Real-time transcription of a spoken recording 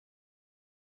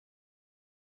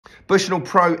Bushnell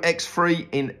Pro X3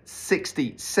 in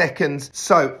 60 seconds.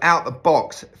 So out the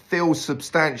box, feels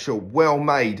substantial, well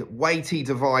made, weighty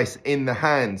device in the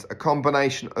hands, a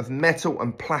combination of metal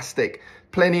and plastic.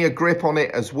 Plenty of grip on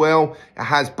it as well. It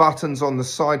has buttons on the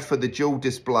side for the dual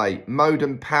display, mode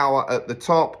and power at the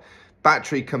top,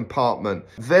 battery compartment.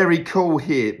 Very cool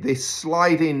here, this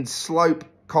sliding slope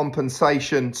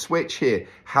compensation switch here.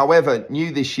 However,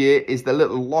 new this year is the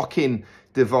little lock-in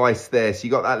device there. So you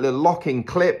got that little lock-in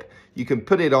clip. You can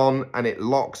put it on and it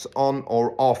locks on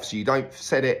or off, so you don't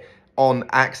set it on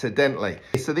accidentally.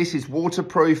 So this is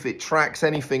waterproof. It tracks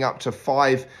anything up to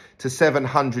 500 to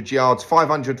 700 yards,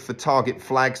 500 for target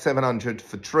flag, 700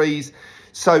 for trees.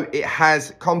 So it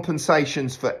has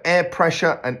compensations for air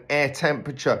pressure and air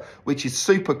temperature, which is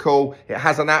super cool. It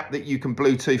has an app that you can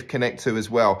Bluetooth connect to as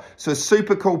well. So a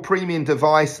super cool premium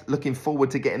device. Looking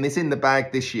forward to getting this in the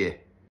bag this year.